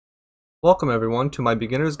Welcome everyone to my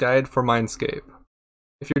beginner's guide for Minescape.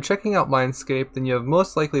 If you're checking out Minescape, then you have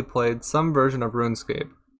most likely played some version of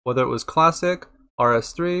RuneScape, whether it was Classic,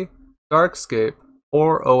 RS3, Darkscape,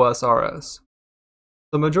 or OSRS.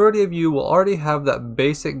 The majority of you will already have that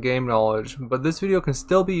basic game knowledge, but this video can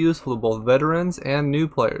still be useful to both veterans and new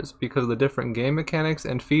players because of the different game mechanics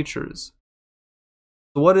and features.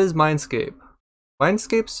 So what is Minescape?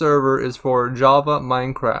 Minescape Server is for Java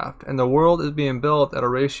Minecraft, and the world is being built at a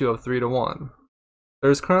ratio of 3:1.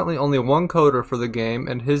 There is currently only one coder for the game,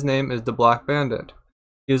 and his name is the Black Bandit.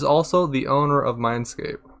 He is also the owner of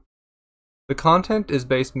Minescape. The content is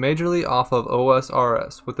based majorly off of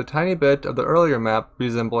OSRS, with a tiny bit of the earlier map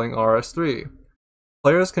resembling RS3.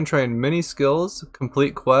 Players can train many skills,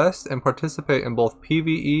 complete quests, and participate in both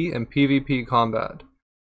PvE and PvP combat.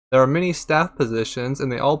 There are many staff positions,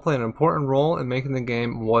 and they all play an important role in making the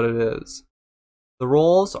game what it is. The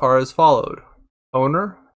roles are as followed: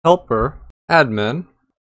 owner, helper, admin,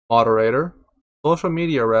 moderator, social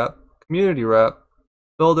media rep, community rep,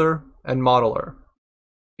 builder, and modeler.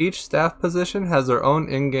 Each staff position has their own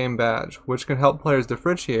in-game badge, which can help players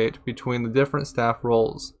differentiate between the different staff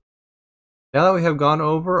roles. Now that we have gone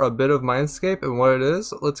over a bit of Minescape and what it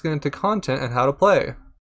is, let's get into content and how to play.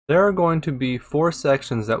 There are going to be 4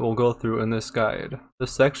 sections that we'll go through in this guide. The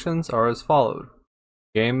sections are as followed: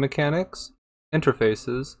 game mechanics,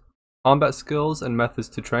 interfaces, combat skills and methods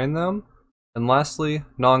to train them, and lastly,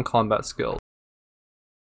 non-combat skills.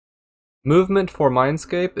 Movement for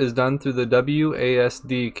Minescape is done through the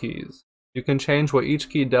WASD keys. You can change what each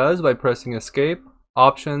key does by pressing escape,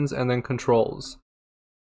 options, and then controls.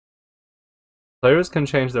 Players can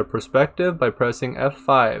change their perspective by pressing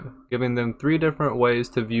F5, giving them 3 different ways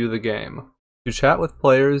to view the game. To chat with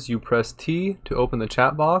players, you press T to open the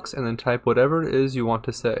chat box and then type whatever it is you want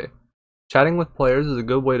to say. Chatting with players is a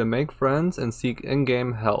good way to make friends and seek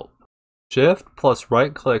in-game help. Shift plus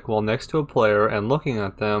right click while next to a player and looking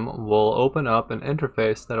at them will open up an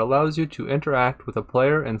interface that allows you to interact with a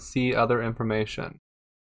player and see other information.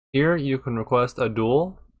 Here you can request a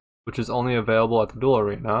duel, which is only available at the duel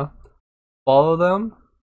arena, follow them,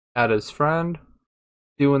 add as friend,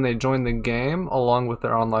 see when they join the game along with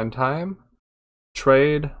their online time,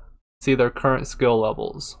 trade, see their current skill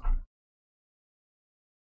levels.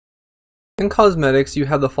 In cosmetics, you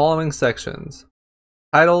have the following sections: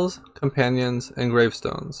 titles, companions, and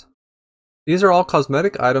gravestones. These are all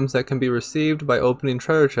cosmetic items that can be received by opening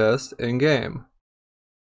treasure chests in-game.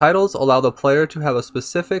 Titles allow the player to have a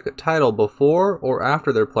specific title before or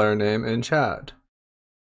after their player name in chat.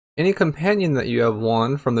 Any companion that you have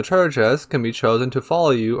won from the treasure chest can be chosen to follow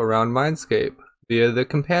you around Minescape via the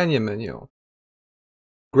companion menu.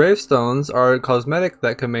 Gravestones are a cosmetic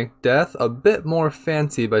that can make death a bit more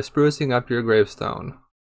fancy by sprucing up your gravestone.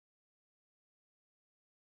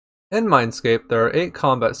 In Minescape, there are 8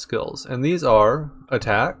 combat skills, and these are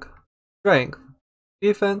attack, strength,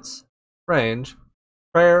 defense, range,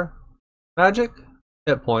 prayer, magic,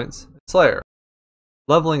 hit points, and slayer.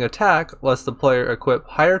 Leveling attack lets the player equip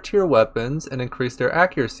higher tier weapons and increase their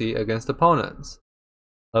accuracy against opponents.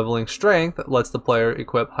 Leveling strength lets the player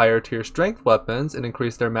equip higher tier strength weapons and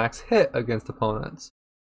increase their max hit against opponents.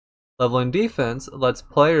 Leveling defense lets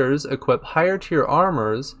players equip higher tier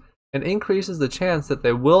armors and increases the chance that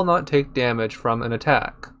they will not take damage from an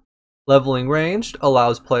attack. Leveling ranged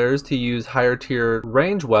allows players to use higher tier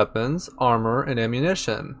range weapons, armor, and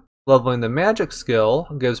ammunition. Leveling the magic skill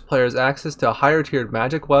gives players access to higher tiered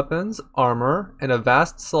magic weapons, armor, and a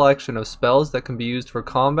vast selection of spells that can be used for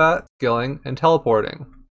combat, skilling, and teleporting.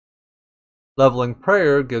 Leveling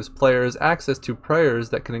prayer gives players access to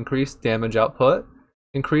prayers that can increase damage output,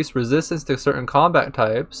 increase resistance to certain combat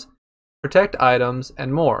types, protect items,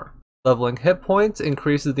 and more. Leveling hit points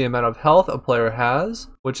increases the amount of health a player has,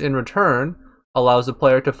 which in return allows the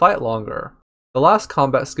player to fight longer. The last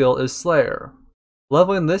combat skill is Slayer.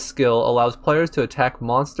 Leveling this skill allows players to attack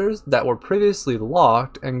monsters that were previously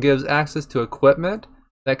locked and gives access to equipment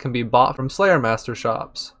that can be bought from Slayer Master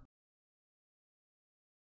shops.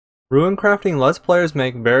 Rune crafting lets players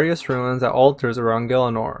make various runes at altars around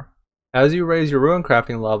Gielinor. As you raise your rune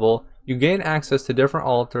crafting level, you gain access to different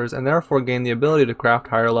altars and therefore gain the ability to craft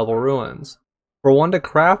higher level runes. For one to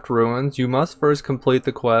craft runes, you must first complete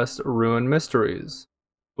the quest Rune Mysteries.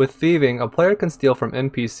 With thieving, a player can steal from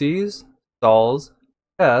NPCs, stalls,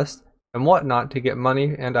 chests, and whatnot to get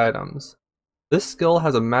money and items. This skill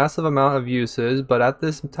has a massive amount of uses, but at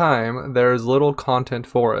this time there is little content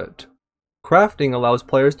for it. Crafting allows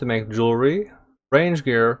players to make jewelry, range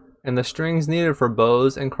gear, and the strings needed for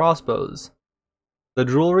bows and crossbows. The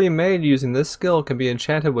jewelry made using this skill can be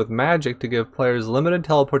enchanted with magic to give players limited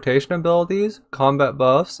teleportation abilities, combat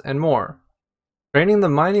buffs, and more. Training the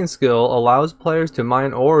mining skill allows players to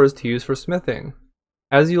mine ores to use for smithing.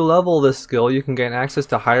 As you level this skill, you can gain access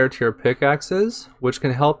to higher tier pickaxes, which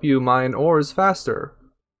can help you mine ores faster.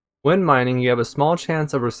 When mining, you have a small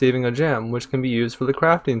chance of receiving a gem, which can be used for the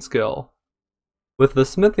crafting skill. With the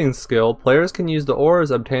smithing skill, players can use the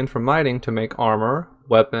ores obtained from mining to make armor,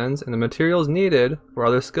 weapons, and the materials needed for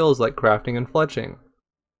other skills like crafting and fletching.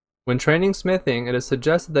 When training smithing, it is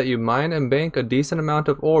suggested that you mine and bank a decent amount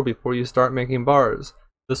of ore before you start making bars.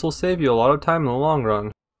 This will save you a lot of time in the long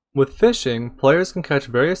run. With fishing, players can catch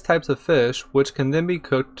various types of fish, which can then be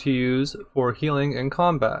cooked to use for healing and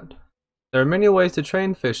combat. There are many ways to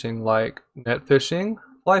train fishing, like net fishing,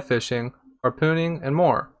 fly fishing, harpooning, and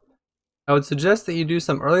more. I would suggest that you do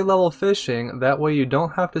some early level fishing, that way you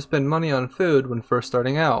don't have to spend money on food when first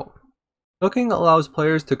starting out. Cooking allows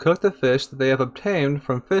players to cook the fish that they have obtained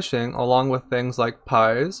from fishing along with things like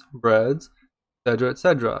pies, breads, etc.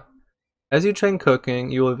 etc. As you train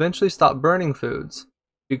cooking, you will eventually stop burning foods.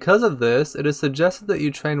 Because of this, it is suggested that you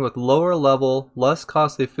train with lower level, less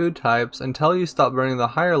costly food types until you stop burning the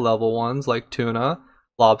higher level ones like tuna,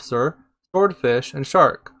 lobster, swordfish, and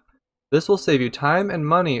shark. This will save you time and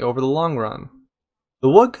money over the long run. The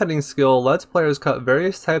woodcutting skill lets players cut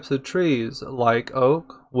various types of trees like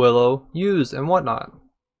oak, willow, yews, and whatnot.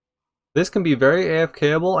 This can be very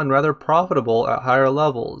AFKable and rather profitable at higher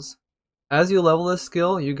levels. As you level this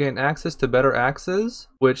skill, you gain access to better axes,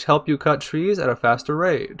 which help you cut trees at a faster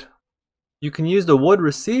rate. You can use the wood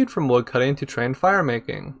received from woodcutting to train fire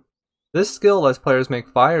making. This skill lets players make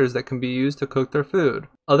fires that can be used to cook their food.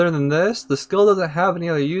 Other than this, the skill doesn't have any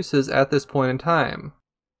other uses at this point in time.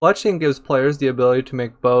 Fletching gives players the ability to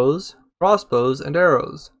make bows, crossbows, and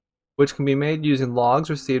arrows, which can be made using logs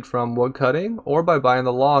received from woodcutting or by buying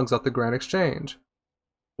the logs off the Grand Exchange.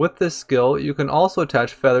 With this skill, you can also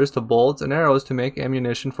attach feathers to bolts and arrows to make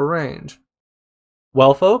ammunition for range.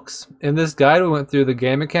 Well folks, in this guide we went through the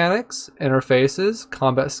game mechanics, interfaces,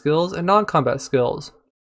 combat skills, and non-combat skills.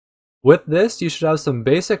 With this, you should have some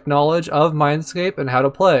basic knowledge of Minescape and how to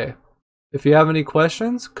play. If you have any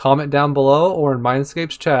questions, comment down below or in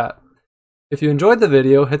Minescape's chat. If you enjoyed the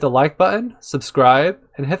video, hit the like button, subscribe,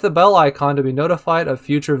 and hit the bell icon to be notified of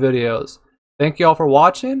future videos. Thank you all for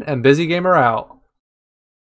watching, and Busy Gamer out.